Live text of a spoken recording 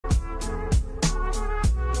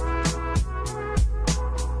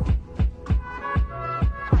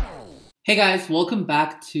Hey guys, welcome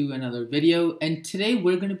back to another video, and today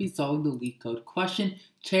we're going to be solving the Leet code question,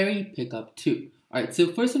 cherry pickup 2. Alright,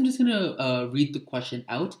 so first I'm just going to read the question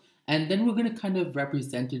out, and then we're going to kind of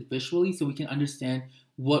represent it visually so we can understand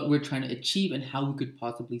what we're trying to achieve and how we could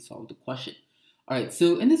possibly solve the question. Alright,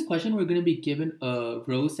 so in this question we're going to be given a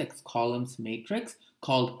rows x columns matrix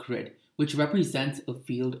called grid, which represents a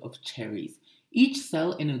field of cherries. Each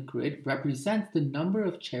cell in a grid represents the number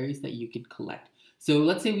of cherries that you can collect. So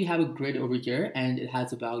let's say we have a grid over here and it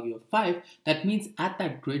has a value of 5. That means at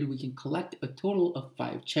that grid we can collect a total of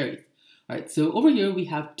 5 cherries. Alright, so over here we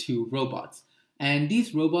have 2 robots. And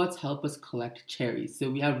these robots help us collect cherries.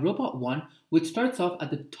 So we have robot 1, which starts off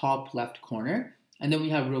at the top left corner. And then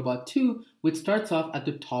we have robot 2, which starts off at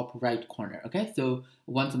the top right corner. Okay, so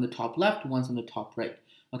one's on the top left, one's on the top right.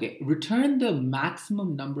 Okay, return the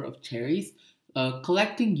maximum number of cherries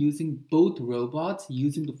collecting using both robots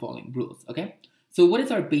using the following rules. Okay. So what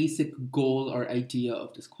is our basic goal or idea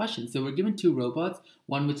of this question? So we're given 2 robots,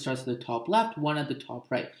 one which starts at the top left, one at the top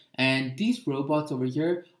right. And these robots over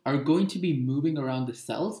here are going to be moving around the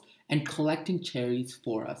cells and collecting cherries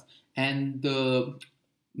for us. And the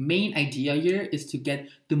main idea here is to get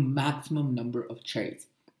the maximum number of cherries.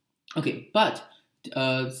 Okay, but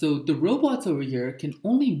so the robots over here can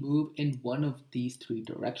only move in one of these 3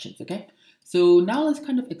 directions, okay? So now let's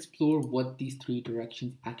kind of explore what these 3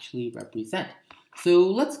 directions actually represent. So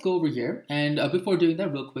let's go over here, and before doing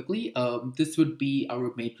that real quickly, this would be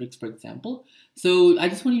our matrix, for example. So I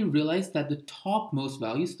just want you to realize that the topmost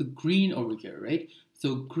values, the green over here, right?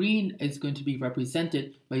 So green is going to be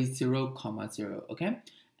represented by 0, 0, okay?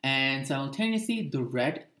 And simultaneously, the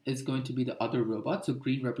red is going to be the other robot. So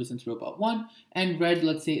green represents robot 1, and red,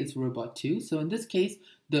 let's say, is robot 2. So in this case,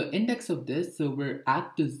 the index of this, so we're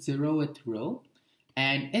at the 0th row.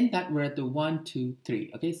 And in that, we're at the 1, 2,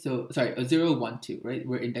 3. Okay, so sorry, 0, 1, 2, right?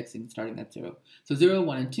 We're indexing starting at 0. So 0,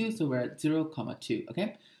 1, and 2, so we're at 0, 2.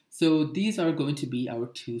 Okay, so these are going to be our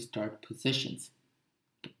 2 start positions.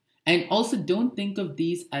 And also don't think of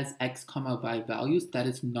these as x, y values. That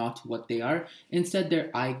is not what they are. Instead, they're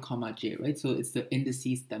I, j, right? So it's the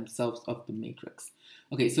indices themselves of the matrix.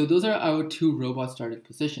 Okay, so those are our 2 robot starting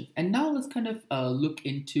positions. And now let's kind of look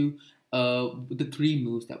into the 3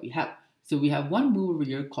 moves that we have. So we have one move over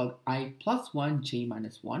here called I plus 1, j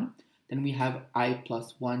minus 1. Then we have I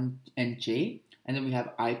plus 1 and j. And then we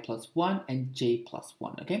have I plus 1 and j plus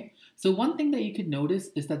 1, okay? So one thing that you could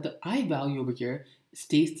notice is that the I value over here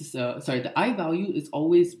stays, the I value is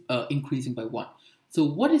always increasing by 1. So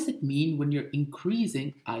what does it mean when you're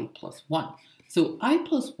increasing I plus 1? So I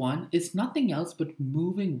plus 1 is nothing else but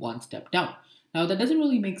moving 1 step down. Now that doesn't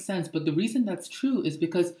really make sense, but the reason that's true is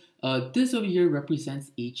because this over here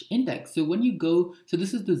represents each index. So when you go, so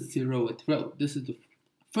this is the 0th row, this is the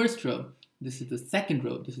first row, this is the second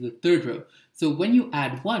row, this is the third row. So when you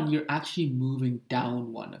add 1, you're actually moving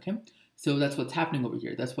down 1, okay? So that's what's happening over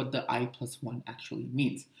here. That's what the I plus 1 actually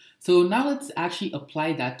means. So now let's actually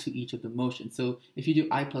apply that to each of the motions. So if you do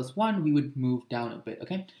I plus 1, we would move down a bit,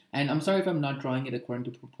 okay? And I'm sorry if I'm not drawing it according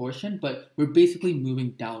to proportion, but we're basically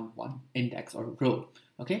moving down 1 index or row,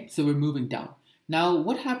 okay? So we're moving down. Now,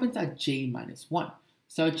 what happens at j minus 1?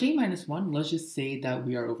 So at j minus 1, let's just say that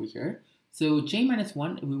we are over here. So j minus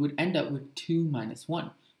 1, we would end up with 2 minus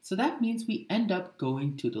 1. So that means we end up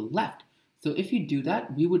going to the left. So if you do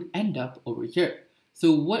that, we would end up over here.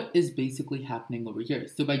 So what is basically happening over here?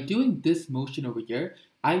 So by doing this motion over here,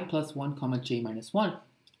 I plus 1, j minus 1,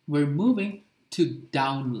 we're moving to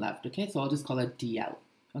down left, okay? So I'll just call that DL.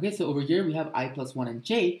 Okay, so over here we have I plus 1 and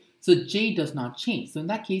j, so j does not change. So in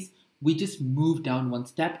that case, we just move down 1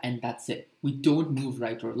 step and that's it. We don't move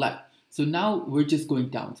right or left. So now we're just going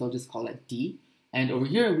down, so I'll just call that D. And over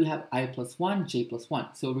here, we have I plus 1, j plus 1.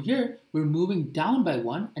 So over here, we're moving down by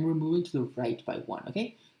 1 and we're moving to the right by 1,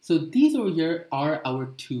 okay? So these over here are our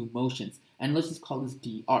 2 motions. And let's just call this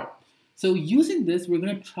dr. So using this, we're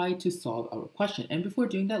going to try to solve our question. And before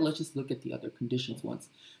doing that, let's just look at the other conditions once.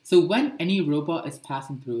 So when any robot is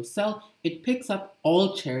passing through a cell, it picks up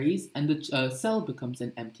all cherries and the cell becomes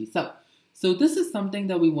an empty cell. So this is something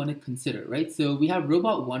that we want to consider, right? So we have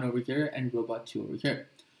robot 1 over here and robot 2 over here.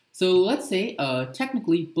 So let's say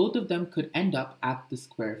technically both of them could end up at the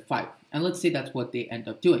square 5. And let's say that's what they end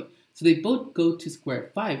up doing. So they both go to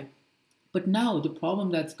square 5. But now the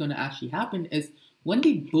problem that's going to actually happen is when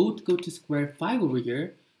they both go to square 5 over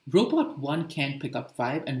here, robot 1 can pick up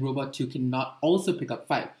 5 and robot 2 cannot also pick up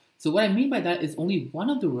 5. So what I mean by that is only one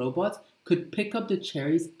of the robots could pick up the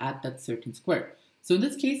cherries at that certain square. So in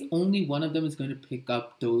this case, only one of them is going to pick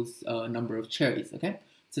up those number of cherries, okay?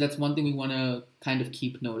 So that's one thing we want to kind of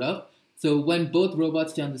keep note of. So when both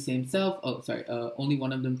robots stay on the same cell, only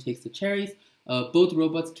one of them takes the cherries, both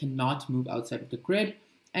robots cannot move outside of the grid,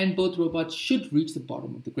 and both robots should reach the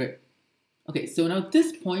bottom of the grid. Okay, so now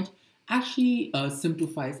this point actually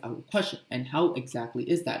simplifies our question. And how exactly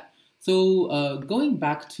is that? So going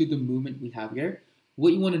back to the movement we have here,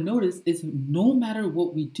 what you want to notice is no matter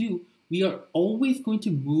what we do, we are always going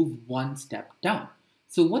to move one step down.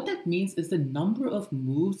 So what that means is the number of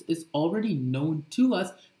moves is already known to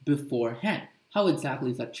us beforehand. How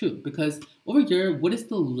exactly is that true? Because over here, what is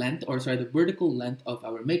the length, the vertical length of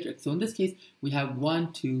our matrix? So in this case, we have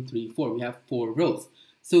 1, 2, 3, 4. We have 4 rows.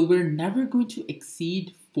 So we're never going to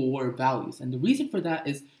exceed 4 values. And the reason for that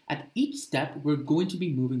is at each step, we're going to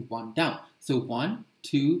be moving one down. So 1,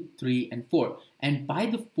 2, 3, and 4. And by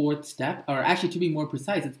the 4th step, or actually to be more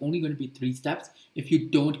precise, it's only going to be 3 steps if you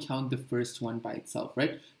don't count the first one by itself,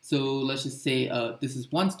 right? So let's just say this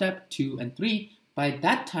is 1 step, 2, and 3. By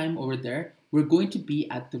that time over there, we're going to be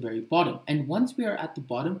at the very bottom. And once we are at the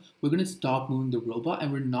bottom, we're going to stop moving the robot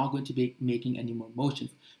and we're not going to be making any more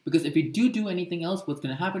motions. Because if we do anything else, what's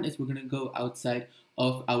going to happen is we're going to go outside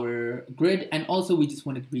of our grid, and also we just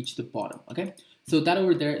want to reach the bottom, okay? So that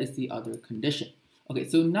over there is the other condition. Okay,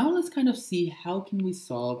 so now let's kind of see how can we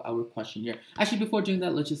solve our question here. Actually, before doing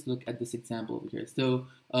that, let's just look at this example over here. So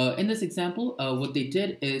in this example, what they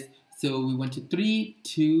did is, so we went to 3,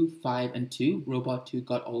 2, 5, and 2. Robot 2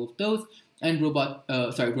 got all of those. And robot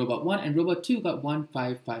 1 and robot 2 got 1,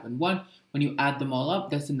 5, 5, and 1. When you add them all up,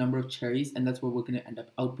 that's the number of cherries, and that's what we're going to end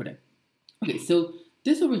up outputting. Okay, so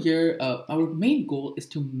this over here, our main goal is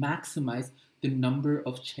to maximize the number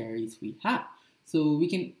of cherries we have. So we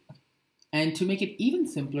can, and to make it even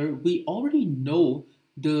simpler, we already know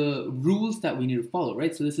the rules that we need to follow,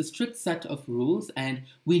 right? So there's a strict set of rules, and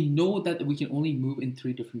we know that we can only move in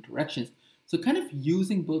 3 different directions. So kind of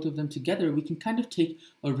using both of them together, we can kind of take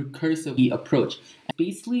a recursive approach. And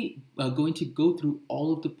basically going to go through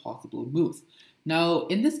all of the possible moves. Now,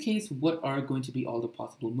 in this case, what are going to be all the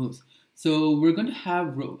possible moves? So we're going to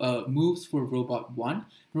have moves for robot 1, and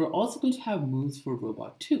we're also going to have moves for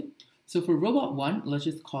robot 2. So for robot 1, let's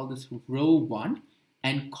just call this row 1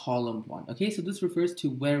 and column 1. Okay, so this refers to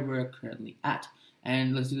where we're currently at.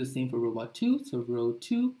 And let's do the same for robot 2, so row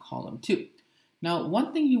 2, column 2. Now,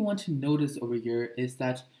 one thing you want to notice over here is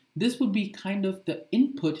that this would be kind of the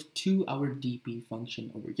input to our DP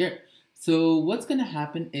function over here. So what's going to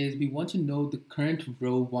happen is we want to know the current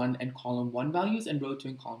row 1 and column 1 values and row 2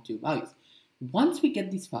 and column 2 values. Once we get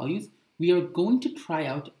these values, we are going to try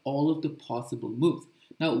out all of the possible moves.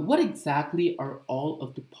 Now, what exactly are all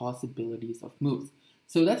of the possibilities of moves?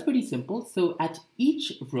 So that's pretty simple. So at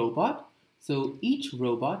each robot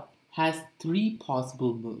has 3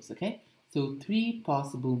 possible moves, okay? So 3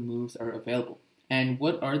 possible moves are available. And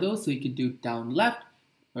what are those? So you can do down left,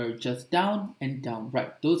 or just down, and down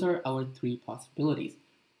right. Those are our 3 possibilities.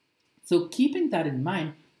 So keeping that in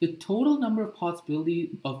mind, the total number of possibilities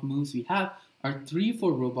of moves we have are 3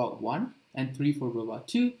 for robot 1 and 3 for robot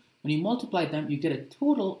 2. When you multiply them, you get a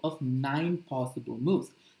total of 9 possible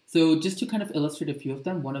moves. So just to kind of illustrate a few of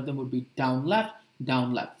them, one of them would be down left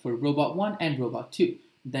for robot 1 and robot 2.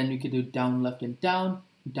 Then we could do down left and down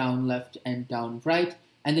left and down right,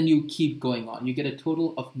 and then you keep going on. You get a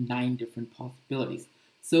total of 9 different possibilities.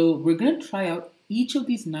 So we're going to try out each of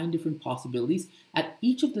these 9 different possibilities at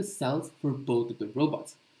each of the cells for both of the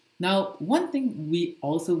robots. Now, one thing we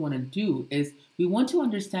also want to do is we want to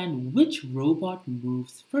understand which robot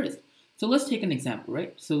moves first. So let's take an example,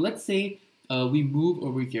 right? So let's say we move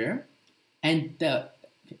over here, and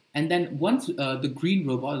then once the green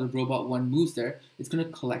robot, the robot 1 moves there, it's going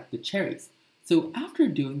to collect the cherries. So after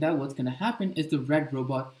doing that, what's going to happen is the red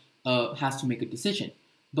robot has to make a decision.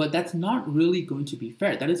 But that's not really going to be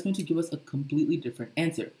fair. That is going to give us a completely different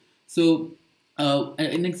answer. So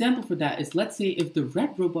an example for that is, let's say if the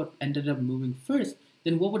red robot ended up moving first,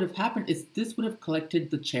 then what would have happened is this would have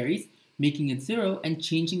collected the cherries, making it 0, and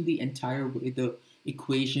changing the entire way the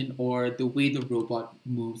equation or the way the robot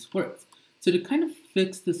moves works. So to kind of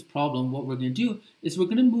fix this problem, what we're going to do is we're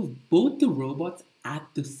going to move both the robots at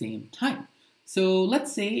the same time. So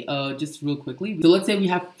let's say, just real quickly, so let's say we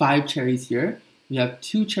have 5 cherries here, we have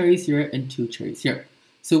 2 cherries here, and 2 cherries here.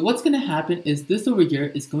 So what's going to happen is this over here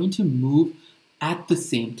is going to move at the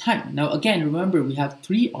same time. Now again, remember we have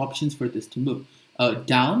 3 options for this to move.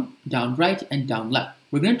 Down, down right, and down left.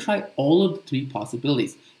 We're going to try all of the 3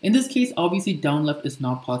 possibilities. In this case, obviously down left is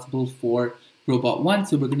not possible for robot 1,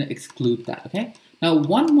 so we're going to exclude that, okay? Now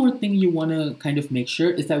one more thing you want to kind of make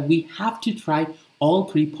sure is that we have to try all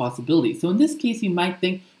 3 possibilities. So in this case, you might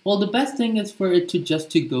think, well, the best thing is for it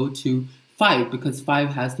to go to 5 because 5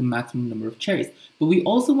 has the maximum number of cherries. But we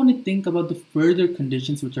also want to think about the further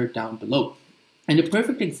conditions which are down below. And a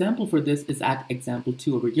perfect example for this is at example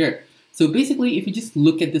 2 over here. So basically, if you just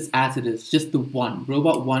look at this as it is, just the 1,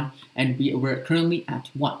 robot 1, and we're currently at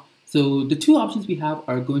 1. So the two options we have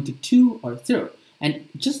are going to 2 or 0. And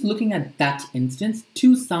just looking at that instance,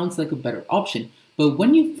 2 sounds like a better option. But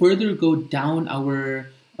when you further go down our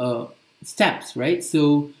steps, right?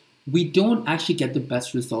 So we don't actually get the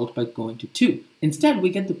best result by going to 2. Instead, we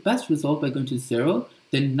get the best result by going to 0,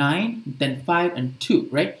 then 9, then 5, and 2,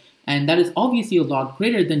 right? And that is obviously a lot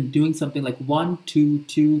greater than doing something like 1, 2,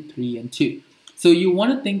 2, 3, and 2. So you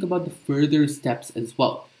want to think about the further steps as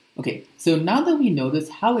well. Okay, so now that we know this,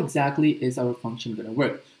 how exactly is our function going to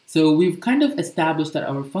work? So we've kind of established that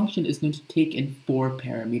our function is going to take in 4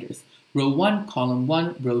 parameters. Row 1, column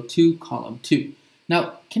 1, row 2, column 2.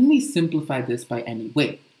 Now, can we simplify this by any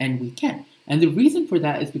way? And we can. And the reason for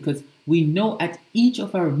that is because we know at each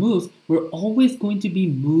of our moves, we're always going to be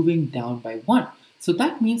moving down by 1. So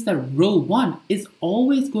that means that row 1 is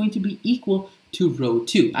always going to be equal to row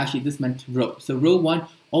 2. Actually, this meant row. So row 1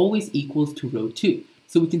 always equals to row 2.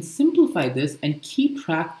 So we can simplify this and keep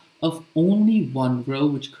track of only one row,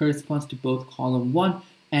 which corresponds to both column 1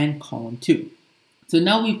 and column 2. So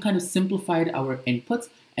now we've kind of simplified our inputs,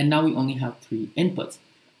 and now we only have 3 inputs.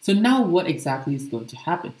 So now what exactly is going to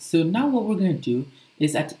happen? So now what we're going to do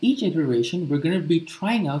is at each iteration, we're going to be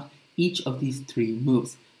trying out each of these 3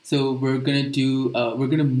 moves. So we're going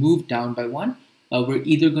to move down by 1. We're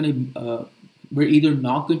either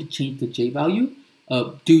not going to change the j value,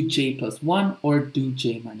 do j plus 1, or do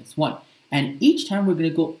j minus 1. And each time we're going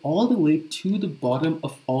to go all the way to the bottom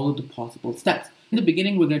of all of the possible steps. In the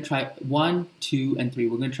beginning, we're going to try 1, 2, and 3.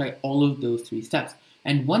 We're going to try all of those 3 steps.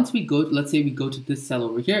 And once we go, let's say we go to this cell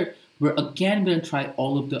over here, we're again going to try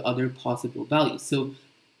all of the other possible values. So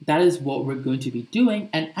that is what we're going to be doing.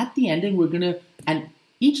 And at the ending,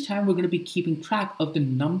 each time we're going to be keeping track of the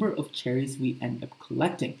number of cherries we end up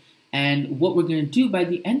collecting. And what we're going to do by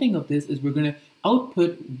the ending of this is we're going to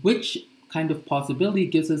output which kind of possibility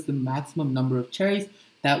gives us the maximum number of cherries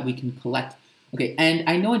that we can collect. Okay, and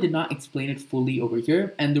I know I did not explain it fully over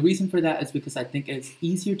here, and the reason for that is because I think it's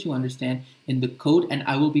easier to understand in the code, and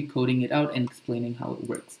I will be coding it out and explaining how it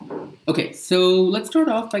works. Okay, so let's start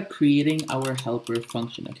off by creating our helper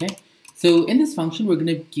function, okay? So in this function, we're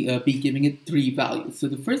going to be giving it 3 values. So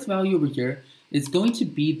the first value over here is going to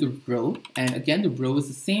be the row, and again, the row is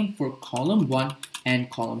the same for column 1 and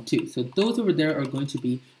column 2. So those over there are going to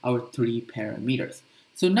be our 3 parameters.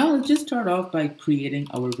 So now let's just start off by creating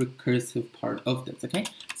our recursive part of this, okay?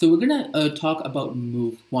 So we're gonna talk about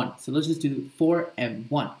move 1. So let's just do for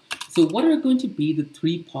M1. So what are going to be the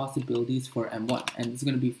 3 possibilities for M1? And it's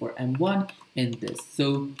gonna be for M1 in this.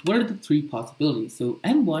 So what are the 3 possibilities? So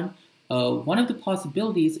M1, one of the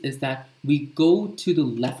possibilities is that we go to the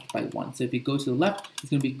left by 1. So if we go to the left,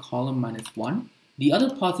 it's gonna be column minus 1. The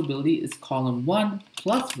other possibility is column 1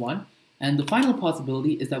 plus 1. And the final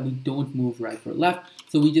possibility is that we don't move right or left,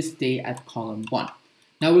 so we just stay at column 1.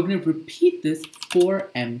 Now we're going to repeat this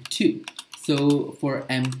for M2. So for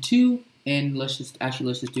M2, and let's just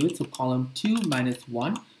do it. So column 2 minus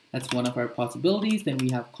 1, that's one of our possibilities. Then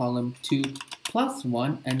we have column 2 plus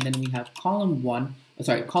 1, and then we have column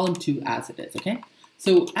 2 as it is, okay?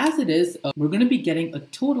 So as it is, we're going to be getting a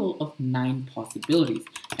total of 9 possibilities.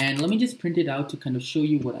 And let me just print it out to kind of show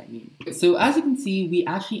you what I mean. So as you can see, we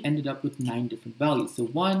actually ended up with 9 different values. So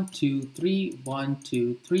 1, 2, 3, 1,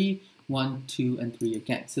 2, 3, 1, 2, and 3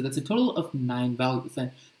 again. So that's a total of 9 values. And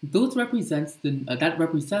those represents that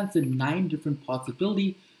represents the 9 different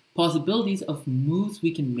possibilities of moves we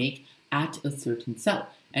can make at a certain cell.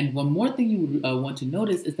 And one more thing you would want to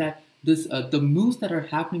notice is that the moves that are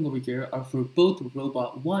happening over here are for both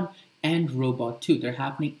robot 1 and robot 2. They're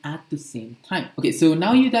happening at the same time. Okay, so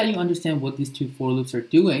now that you understand what these 2 for loops are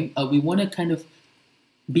doing, we want to kind of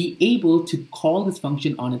be able to call this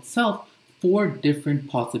function on itself for different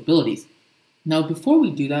possibilities. Now, before we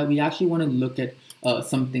do that, we actually want to look at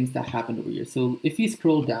some things that happened over here. So if you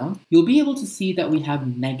scroll down, you'll be able to see that we have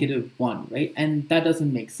 -1, right? And that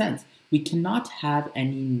doesn't make sense. We cannot have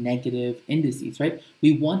any negative indices, right?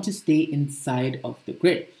 We want to stay inside of the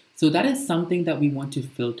grid. So that is something that we want to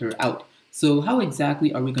filter out. So how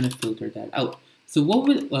exactly are we going to filter that out? So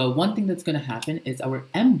one thing that's going to happen is our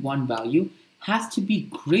M1 value has to be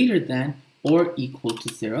greater than or equal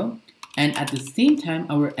to 0. And at the same time,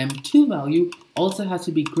 our M2 value also has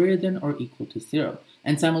to be greater than or equal to 0.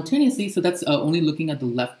 And simultaneously, so that's only looking at the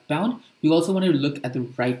left bound, we also want to look at the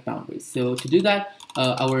right boundary. So to do that,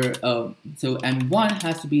 so m1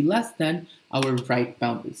 has to be less than our right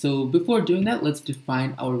boundary. So before doing that, let's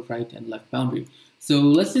define our right and left boundary. So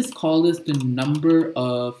let's just call this the number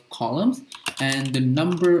of columns and the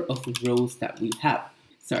number of rows that we have.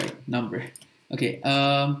 Sorry, number. Okay,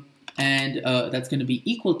 that's going to be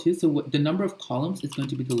equal to, so the number of columns is going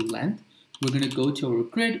to be the length. We're going to go to our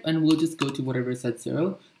grid and we'll just go to whatever is at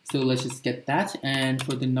 0. So let's just get that. And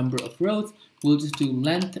for the number of rows, we'll just do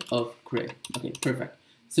length of grid. Okay, perfect.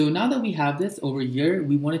 So now that we have this over here,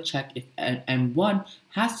 we want to check if M1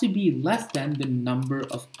 has to be less than the number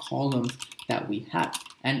of columns that we have.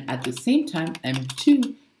 And at the same time,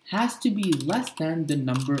 M2 has to be less than the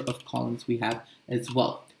number of columns we have as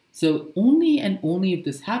well. So only and only if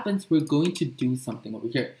this happens, we're going to do something over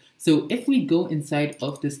here. So if we go inside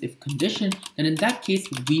of this if condition, then in that case,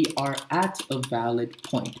 we are at a valid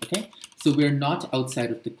point, okay? So we're not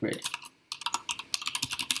outside of the grid.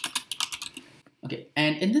 Okay,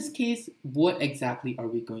 and in this case, what exactly are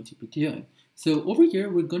we going to be doing? So over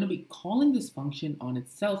here, we're going to be calling this function on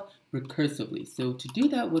itself recursively. So to do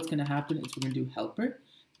that, what's going to happen is we're going to do helper,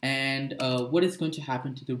 and what is going to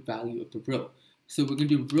happen to the value of the row? So we're going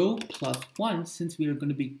to do row plus 1 since we are going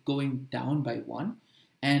to be going down by 1.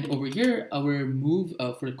 And over here, our move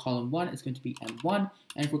for column 1 is going to be M1,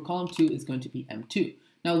 and for column 2 is going to be M2.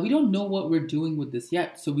 Now, we don't know what we're doing with this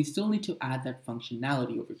yet, so we still need to add that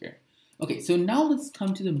functionality over here. Okay, so now let's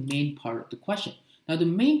come to the main part of the question. Now, the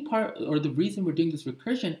main part, or the reason we're doing this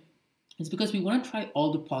recursion, is because we want to try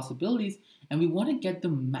all the possibilities, and we want to get the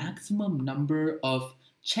maximum number of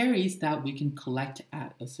cherries that we can collect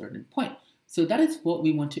at a certain point. So that is what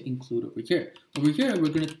we want to include over here. Over here,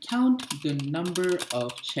 we're going to count the number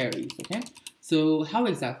of cherries, okay? So how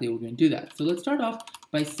exactly are we going to do that? So let's start off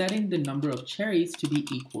by setting the number of cherries to be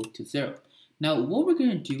equal to 0. Now, what we're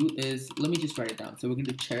going to do is, let me just write it down. So we're going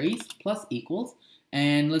to do cherries plus equals,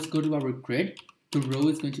 and let's go to our grid. The row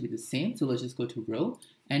is going to be the same, so let's just go to row.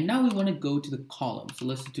 And now we want to go to the column. So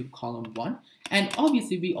let's do column 1. And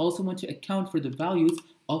obviously, we also want to account for the values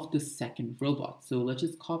of the second robot. So let's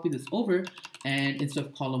just copy this over, and instead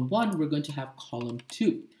of column 1, we're going to have column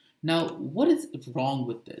 2. Now, what is wrong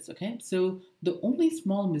with this, okay? So the only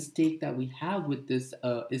small mistake that we have with this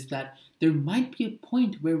is that there might be a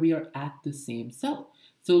point where we are at the same cell.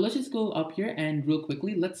 So let's just go up here and real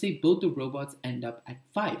quickly, let's say both the robots end up at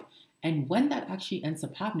 5. And when that actually ends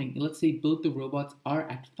up happening, let's say both the robots are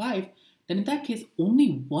at 5, then in that case,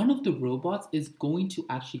 only one of the robots is going to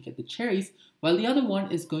actually get the cherries, while the other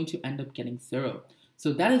one is going to end up getting 0.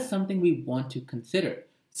 So that is something we want to consider.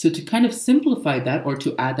 So to kind of simplify that, or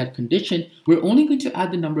to add that condition, we're only going to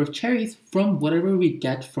add the number of cherries from whatever we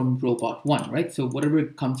get from robot 1, right? So whatever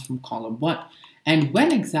comes from column 1. And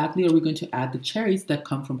when exactly are we going to add the cherries that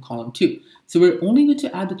come from column 2? So we're only going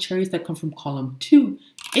to add the cherries that come from column 2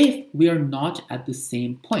 if we are not at the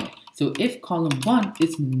same point. So if column 1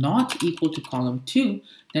 is not equal to column 2,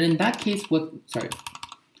 then in that case,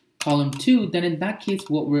 column 2, then in that case,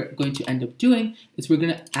 what we're going to end up doing is we're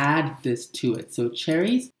going to add this to it. So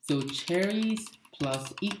cherries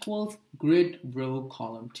plus equals grid row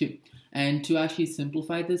column 2. And to actually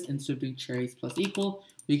simplify this, instead of doing cherries plus equal,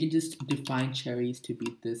 we can just define cherries to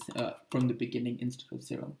be this from the beginning instead of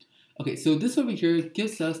 0. Okay, so this over here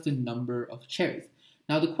gives us the number of cherries.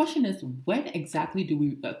 Now the question is, when exactly do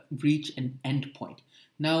we reach an endpoint?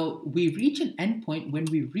 Now we reach an endpoint when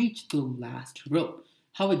we reach the last row.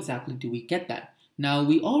 How exactly do we get that? Now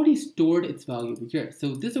we already stored its value over here.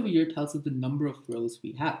 So this over here tells us the number of rows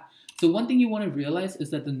we have. So one thing you want to realize is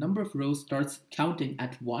that the number of rows starts counting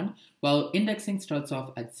at 1, while indexing starts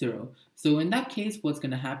off at 0. So in that case, what's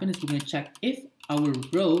going to happen is we're going to check if our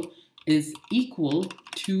row is equal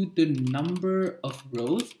to the number of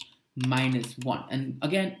rows minus 1. And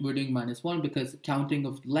again, we're doing minus 1 because counting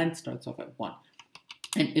of length starts off at 1.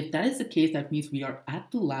 And if that is the case, that means we are at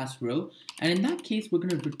the last row. And in that case, we're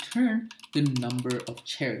going to return the number of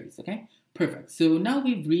cherries, okay? Perfect. So now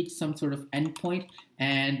we've reached some sort of endpoint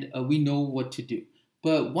and we know what to do.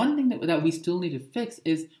 But one thing that we still need to fix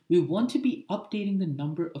is we want to be updating the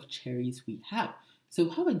number of cherries we have. So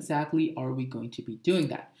how exactly are we going to be doing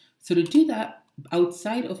that? So to do that,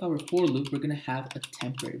 outside of our for loop, we're going to have a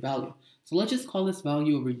temporary value. So let's just call this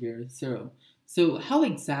value over here 0. So how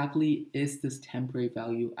exactly is this temporary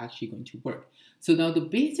value actually going to work? So now the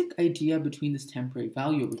basic idea between this temporary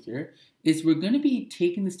value over here is we're going to be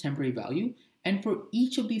taking this temporary value, and for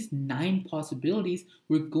each of these 9 possibilities,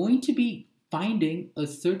 we're going to be finding a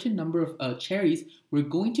certain number of cherries we're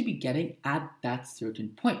going to be getting at that certain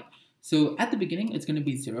point. So at the beginning, it's going to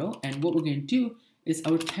be 0, and what we're going to do is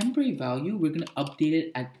our temporary value, we're going to update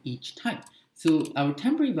it at each time. So our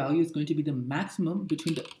temporary value is going to be the maximum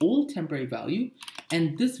between the old temporary value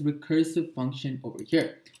and this recursive function over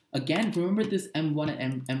here. Again, remember this M1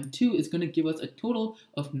 and M2 is going to give us a total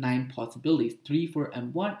of 9 possibilities, 3 for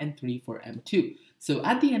M1 and 3 for M2. So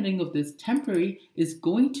at the ending of this, temporary is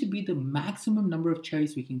going to be the maximum number of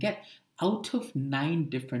cherries we can get out of 9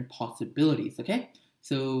 different possibilities, okay?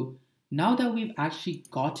 So now that we've actually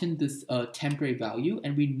gotten this temporary value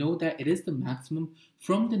and we know that it is the maximum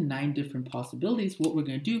from the 9 different possibilities, what we're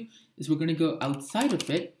going to do is we're going to go outside of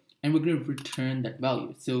it and we're going to return that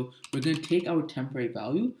value. So we're going to take our temporary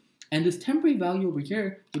value, and this temporary value over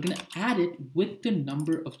here, we're going to add it with the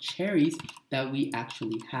number of cherries that we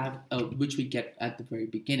actually have, which we get at the very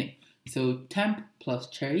beginning. So temp plus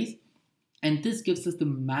cherries, and this gives us the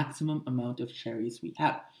maximum amount of cherries we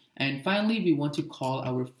have. And finally, we want to call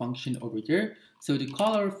our function over here. So to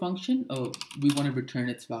call our function, we want to return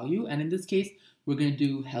its value. And in this case, we're going to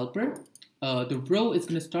do helper. The row is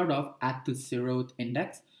going to start off at the 0th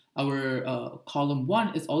index. Our column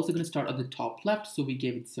 1 is also going to start at the top left, so we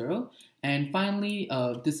gave it 0. And finally,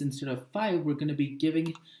 this instead of 5, we're going to be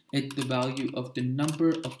giving it the value of the number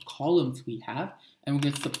of columns we have, and we're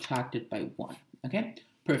going to subtract it by 1. Okay,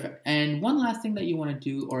 perfect. And one last thing that you want to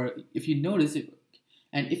do, or if you notice it,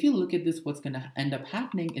 and if you look at this, what's going to end up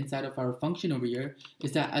happening inside of our function over here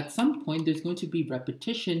is that at some point there's going to be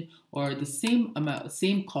repetition, or the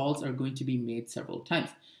same calls are going to be made several times.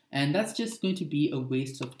 And that's just going to be a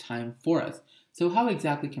waste of time for us. So how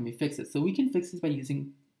exactly can we fix it? So we can fix this by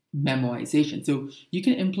using memoization. So you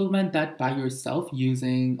can implement that by yourself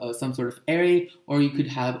using some sort of array, or you could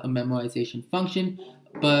have a memoization function.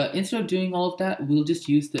 But instead of doing all of that, we'll just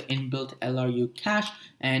use the inbuilt LRU cache,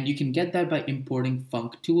 and you can get that by importing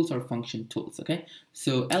func tools or function tools, okay?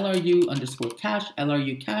 So LRU underscore cache,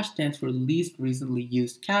 LRU cache stands for least recently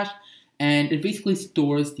used cache, and it basically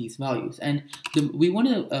stores these values. And we want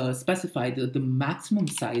to specify the maximum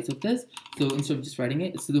size of this. So instead of just writing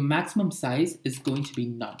it, so the maximum size is going to be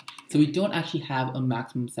none. So we don't actually have a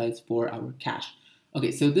maximum size for our cache.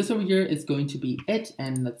 Okay, so this over here is going to be it,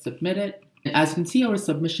 and let's submit it. And as you can see, our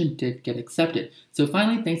submission did get accepted. So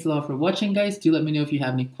finally, thanks a lot for watching, guys. Do let me know if you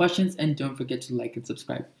have any questions, and don't forget to like and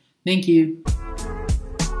subscribe. Thank you.